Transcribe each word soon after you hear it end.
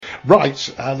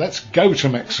Right, let's go to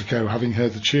Mexico, having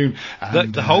heard the tune.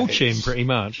 And, the whole tune, pretty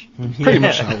much. Pretty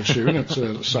much the whole tune. It's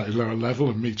a slightly lower level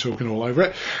and me talking all over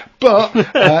it. But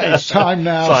it's time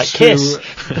now it's like Kiss.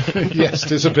 Yes,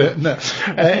 it is a bit. No.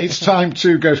 It's time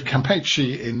to go to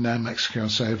Campeche in Mexico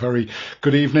and say a very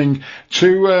good evening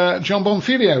to John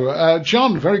Bonfiglio.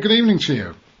 John, very good evening to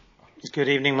you. Good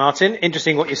evening, Martin.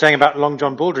 Interesting what you're saying about Long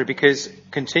John Baldry, because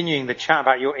continuing the chat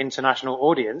about your international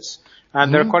audience,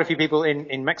 there are quite a few people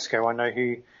in Mexico I know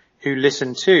who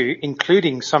listen too,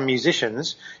 including some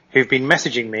musicians who've been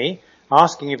messaging me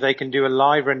asking if they can do a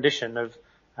live rendition of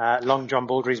Long John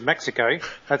Baldry's Mexico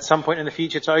at some point in the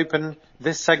future to open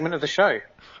this segment of the show.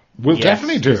 We'll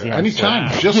definitely do it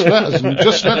anytime. Wow. Just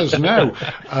let us know.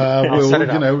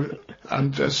 We'll,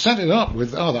 and set it up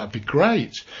with, that'd be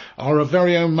great. Our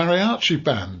very own mariachi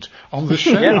band on the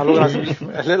show. Yeah, I'll organise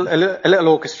a little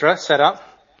orchestra set up,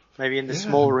 maybe in the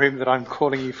small room that I'm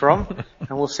calling you from,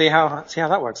 and we'll see how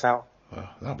that works out. Well,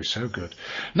 that'd be so good.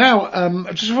 Now,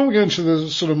 just before we go into the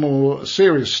sort of more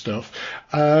serious stuff,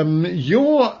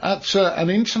 you're at an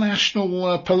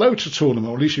international pelota tournament,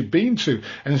 or at least you've been to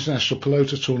an international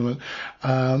pelota tournament,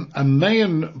 a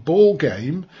Mayan ball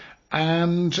game,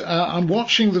 and I'm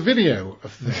watching the video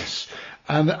of this.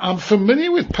 And I'm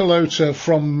familiar with pelota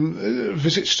from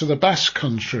visits to the Basque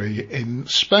Country in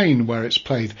Spain, where it's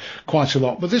played quite a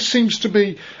lot, but this seems to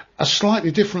be a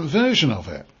slightly different version of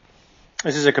it.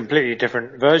 This is a completely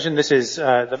different version. This is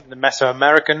the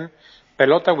Mesoamerican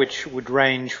pelota, which would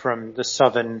range from the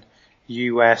southern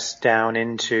US down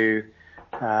into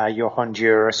your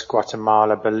Honduras,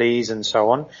 Guatemala, Belize, and so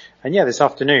on. And this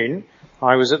afternoon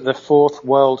I was at the 4th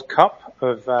World Cup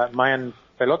of Mayan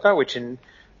Pelota, which in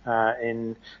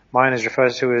Mayan is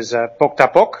referred to as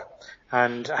Poctapoc,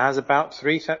 and has about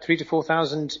 3,000 to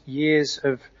 4,000 years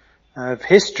of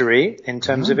history in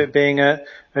terms of it being a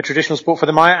traditional sport for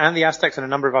the Maya and the Aztecs and a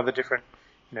number of other different,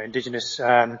 indigenous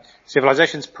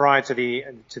civilizations prior to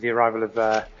the arrival of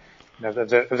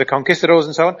the conquistadors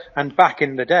and so on. And back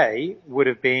in the day, would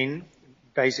have been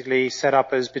basically set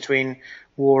up as between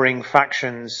warring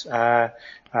factions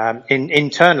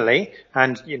internally,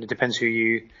 and it depends who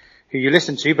you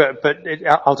listen to, but it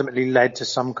ultimately led to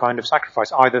some kind of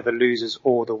sacrifice. Either the losers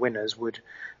or the winners would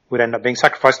end up being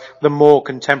sacrificed. The more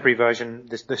contemporary version,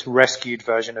 this rescued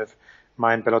version of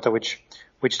Mayan Pelota,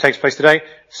 which takes place today,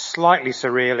 slightly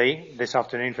surreally this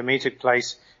afternoon for me, took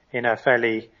place in a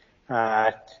fairly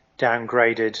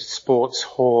downgraded sports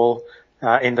hall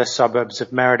in the suburbs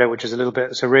of Merida, which is a little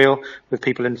bit surreal, with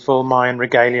people in full Mayan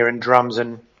regalia and drums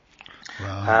and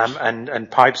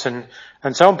pipes and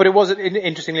so on. But it was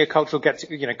interestingly a cultural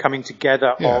coming together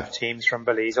of teams from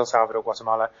Belize, El Salvador,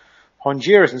 Guatemala,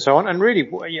 Honduras, and so on, and really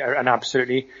an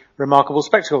absolutely remarkable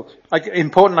spectacle.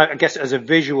 Important, I guess, as a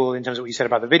visual in terms of what you said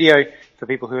about the video for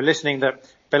people who are listening,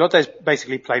 that pelota is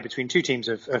basically played between two teams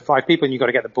of 5 people, and you've got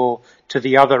to get the ball to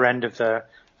the other end of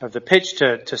the pitch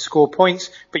to score points,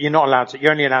 but you're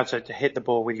only allowed to hit the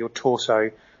ball with your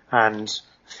torso and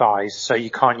thighs, so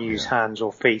you can't use hands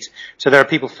or feet. So there are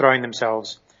people throwing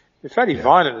themselves fairly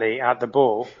violently at the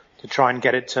ball to try and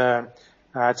get it to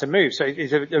move. So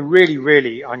it's a really,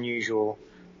 really unusual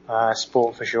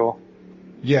sport for sure.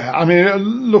 Yeah, I mean,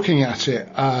 looking at it,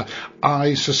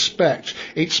 I suspect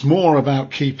it's more about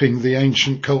keeping the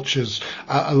ancient cultures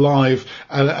alive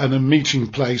and a meeting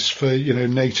place for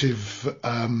native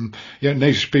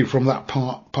people from that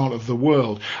part of the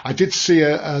world. I did see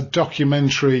a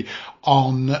documentary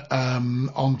on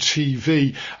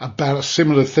TV about a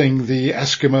similar thing, the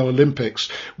Eskimo Olympics,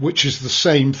 which is the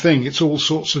same thing. It's all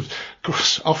sorts of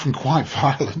often quite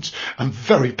violent and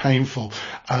very painful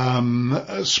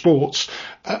sports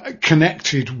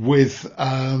connected with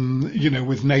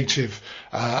with native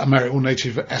American or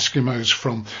native Eskimos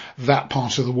from that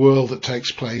part of the world that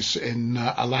takes place in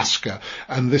Alaska.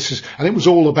 And it was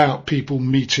all about people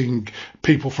meeting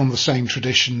people from the same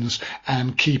traditions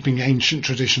and keeping ancient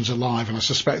traditions alive. And I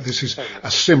suspect this is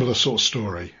a similar sort of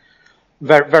story.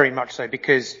 Very, very much so,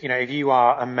 because, if you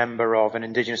are a member of an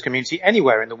indigenous community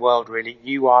anywhere in the world, really,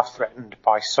 you are threatened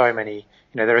by so many,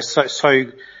 there are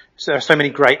so many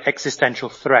great existential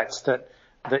threats that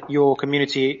your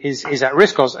community is at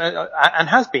risk of, and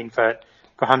has been for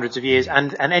hundreds of years.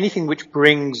 And anything which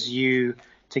brings you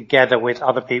together with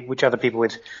other people,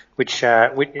 with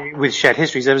shared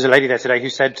histories. There was a lady there today who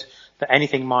said that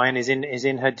anything Mayan is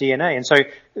in her DNA. And so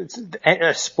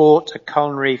a sport, a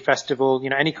culinary festival,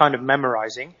 any kind of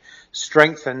memorizing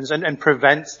strengthens and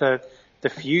prevents the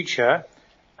future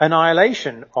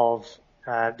annihilation of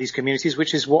these communities,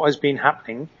 which is what has been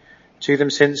happening to them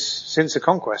since the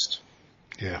conquest.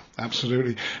 Yeah,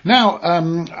 absolutely. Now,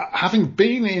 having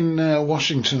been in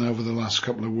Washington over the last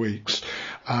couple of weeks,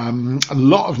 a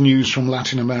lot of news from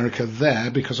Latin America there,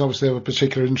 because obviously they have a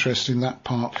particular interest in that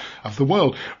part of the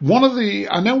world.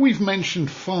 I know we've mentioned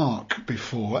FARC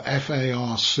before,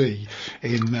 FARC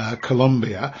in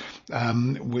Colombia,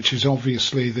 which is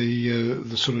obviously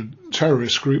the sort of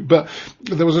terrorist group. But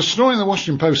there was a story in the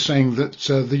Washington Post saying that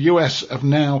the US have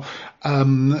now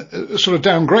sort of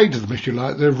downgraded them, if you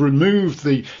like. They've removed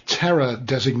the terror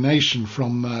designation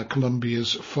from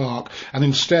Colombia's FARC and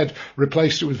instead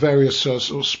replaced it with various sort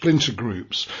of splinter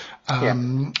groups.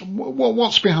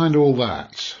 What's behind all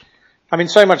that? I mean,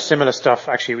 so much similar stuff,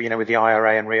 actually, with the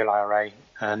IRA and Real IRA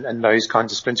and those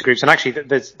kinds of splinter groups. And actually,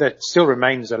 there still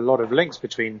remains a lot of links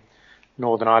between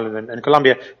Northern Ireland and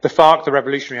Colombia. The FARC, the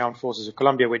Revolutionary Armed Forces of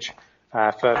Colombia, which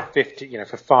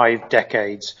for 5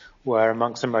 decades were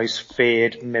amongst the most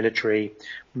feared military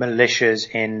militias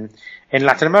in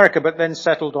Latin America, but then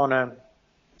settled on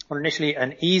initially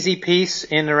an easy peace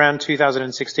in around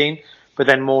 2016, but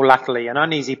then more latterly an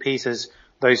uneasy peace as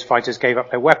those fighters gave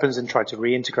up their weapons and tried to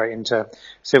reintegrate into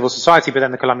civil society. But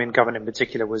then the Colombian government in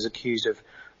particular was accused of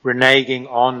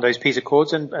reneging on those peace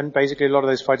accords, and basically a lot of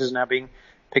those fighters are now being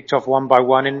picked off one by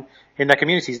one in their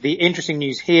communities. The interesting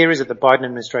news here is that the Biden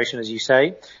administration, as you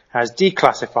say, has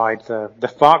declassified the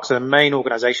FARC, so the main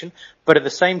organization, but at the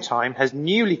same time has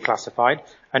newly classified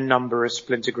a number of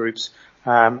splinter groups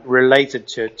related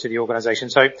to the organization.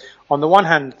 So on the one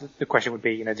hand, the question would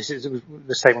be,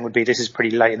 the statement would be, this is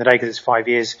pretty late in the day because it's 5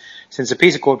 years since the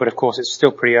peace accord, but of course it's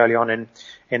still pretty early on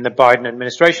in the Biden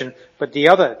administration. But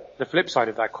the flip side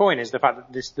of that coin is the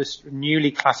fact that this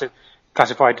newly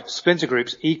classified splinter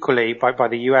groups equally by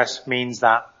the US means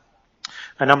that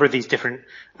a number of these different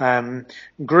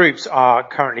groups are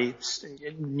currently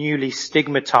newly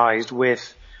stigmatized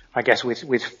with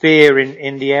fear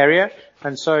in the area,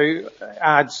 and so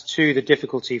adds to the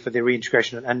difficulty for the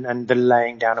reintegration and the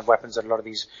laying down of weapons that a lot of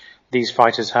these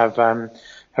fighters have done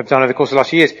over the course of the last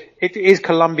few years. Is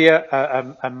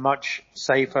Colombia a much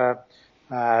safer,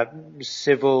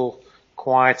 civil,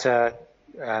 quieter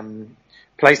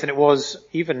place than it was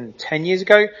even 10 years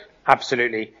ago?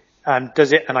 Absolutely.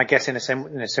 Does it, and I guess in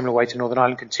a similar way to Northern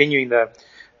Ireland, continuing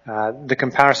the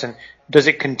comparison, does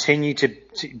it continue to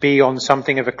be on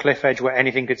something of a cliff edge where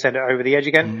anything could send it over the edge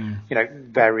again?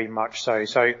 Very much so.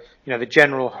 So, the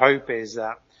general hope is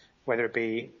that whether it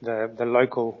be the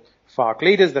local FARC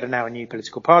leaders that are now a new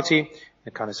political party,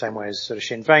 the kind of same way as sort of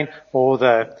Sinn Féin, or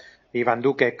the Ivan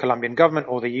Duque Colombian government,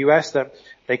 or the US, that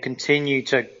they continue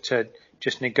to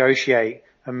just negotiate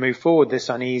and move forward this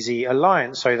uneasy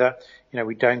alliance so that,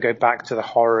 we don't go back to the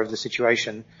horror of the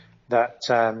situation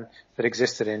that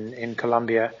existed in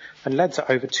Colombia and led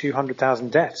to over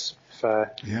 200,000 deaths for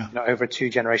over a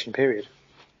 2-generation period.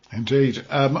 Indeed.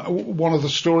 One of the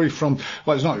story from,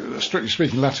 it's not strictly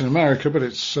speaking Latin America, but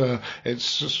it's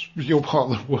your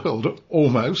part of the world,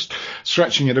 almost,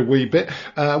 stretching it a wee bit,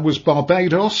 was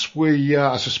Barbados.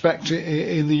 I suspect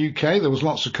in the UK, there was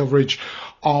lots of coverage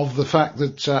of the fact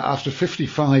that after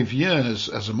 55 years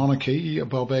as a monarchy,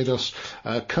 Barbados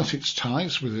cut its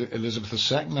ties with Elizabeth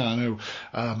II. Now, I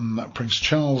know Prince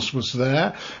Charles was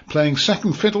there playing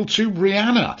second fiddle to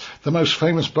Rihanna, the most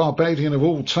famous Barbadian of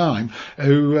all time,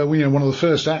 who, one of the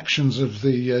first actions of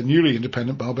the newly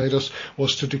independent Barbados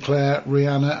was to declare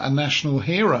Rihanna a national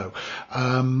hero.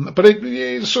 But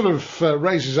it sort of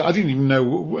raises, I didn't even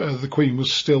know the Queen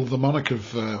was still the monarch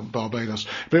of Barbados,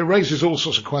 but it raises all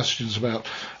sorts of questions about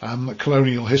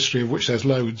colonial history, of which there's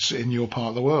loads in your part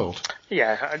of the world.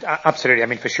 Yeah, absolutely. I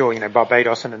mean, for sure,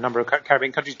 Barbados and a number of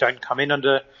Caribbean countries don't come in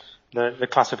under the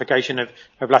classification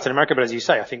of Latin America, but as you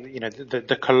say, I think,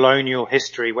 the colonial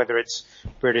history, whether it's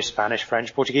British, Spanish,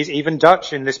 French, Portuguese, even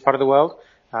Dutch in this part of the world,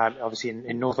 obviously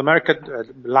in North America,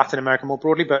 Latin America more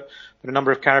broadly, but a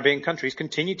number of Caribbean countries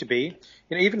continue to be,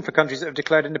 even for countries that have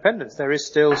declared independence, there is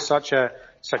still such a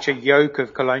yoke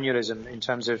of colonialism in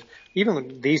terms of,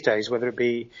 even these days, whether it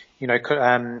be,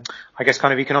 I guess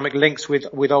kind of economic links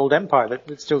with old empire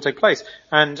that still take place.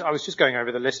 And I was just going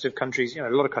over the list of countries, a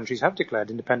lot of countries have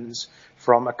declared independence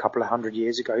from a couple of 100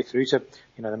 years ago through to,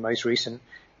 the most recent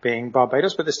being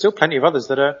Barbados, but there's still plenty of others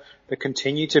that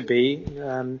continue to be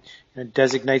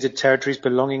designated territories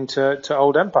belonging to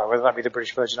old empire, whether that be the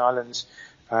British Virgin Islands,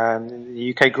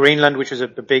 the UK, Greenland, which was a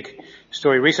big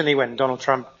story recently when Donald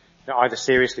Trump, either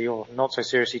seriously or not so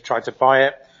seriously, tried to buy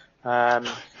it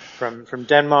from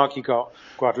Denmark. You got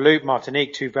Guadeloupe,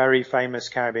 Martinique, 2 very famous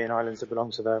Caribbean islands that belong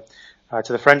to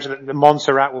the French. The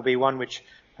Montserrat will be one which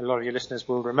a lot of your listeners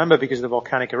will remember because of the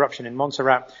volcanic eruption in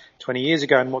Montserrat 20 years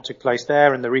ago and what took place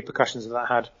there and the repercussions that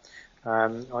had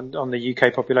on the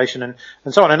UK population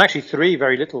and so on, and actually 3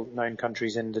 very little known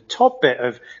countries in the top bit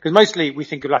of, because mostly we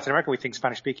think of Latin America, we think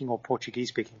Spanish speaking or Portuguese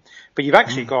speaking, but you've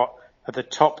actually got at the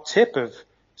top tip of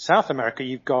South America,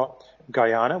 you've got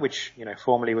Guyana, which,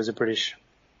 formerly was a British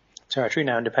territory,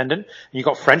 now independent, and you've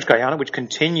got French Guyana, which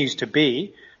continues to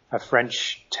be a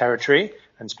French territory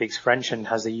and speaks French and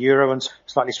has the euro and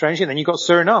slightly strangely, and then you've got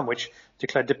Suriname, which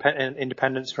declared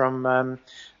independence from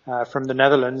the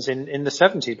Netherlands in the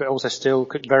 70s, but also still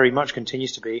very much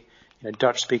continues to be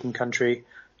Dutch-speaking country,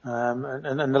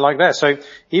 and the like there. So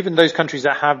even those countries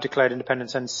that have declared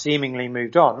independence and seemingly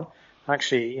moved on,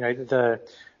 actually,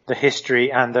 the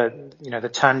history and the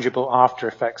tangible after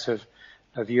effects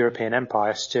of European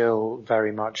empire still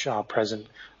very much are present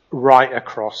right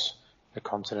across the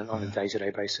continent on a day-to-day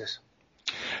basis.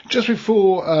 Just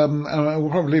before, we'll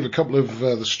probably leave a couple of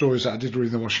the stories that I did read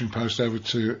in the Washington Post over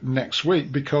to next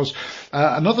week, because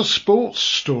another sports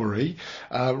story,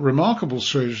 remarkable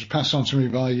story, which was passed on to me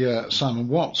by Simon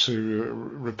Watts, who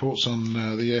reports on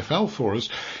the EFL for us,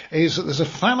 is that there's a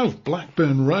fan of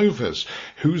Blackburn Rovers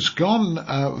who's gone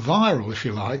viral, if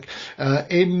you like,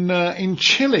 in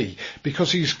Chile,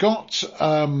 because he's got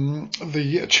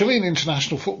the Chilean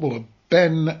international footballer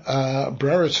Ben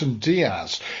Brereton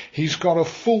Diaz. He's got a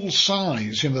full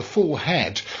size, the full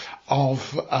head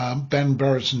of Ben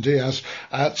Brereton Diaz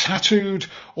tattooed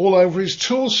all over his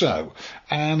torso,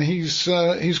 and he's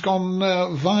gone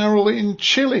viral in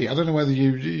Chile. I don't know whether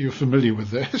you're familiar with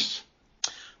this.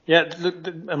 Yeah,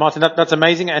 look, Martin, that's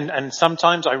amazing, and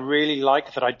sometimes I really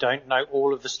like that I don't know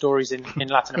all of the stories in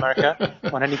Latin America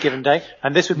on any given day,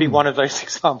 and this would be one of those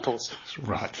examples.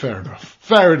 Right, fair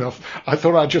enough. I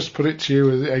thought I'd just put it to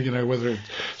you, whether it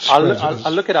spreads.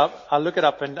 I'll look it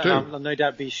up, and I'll no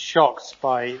doubt be shocked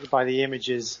by the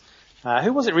images.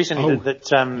 Who was it recently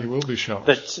that you will be shocked,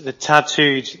 that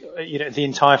tattooed the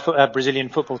entire Brazilian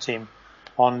football team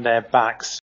on their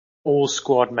backs, all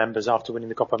squad members after winning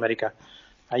the Copa America?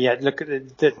 Look,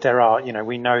 there are,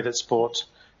 we know that sport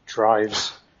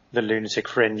drives the lunatic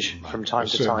fringe from time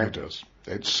to time.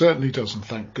 It certainly does, and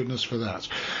thank goodness for that.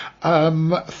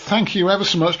 Thank you ever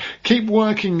so much. Keep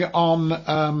working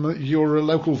on your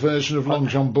local version of Long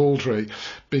John Baldry,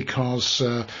 because,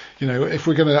 if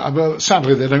we're going to...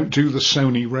 sadly, they don't do the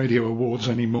Sony Radio Awards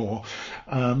anymore,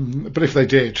 but if they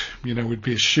did, we'd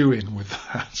be a shoo-in with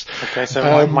that. Okay,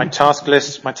 so my task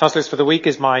list for the week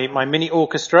is my mini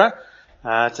orchestra,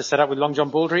 to set up with Long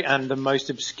John Baldry and the most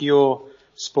obscure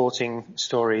sporting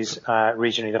stories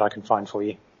regionally that I can find for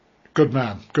you. Good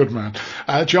man.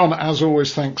 John, as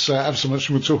always, thanks ever so much,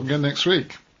 and we'll talk again next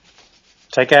week.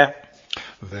 Take care.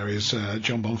 There is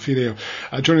John Bonfiglio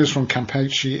joining us from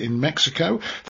Campeche in Mexico.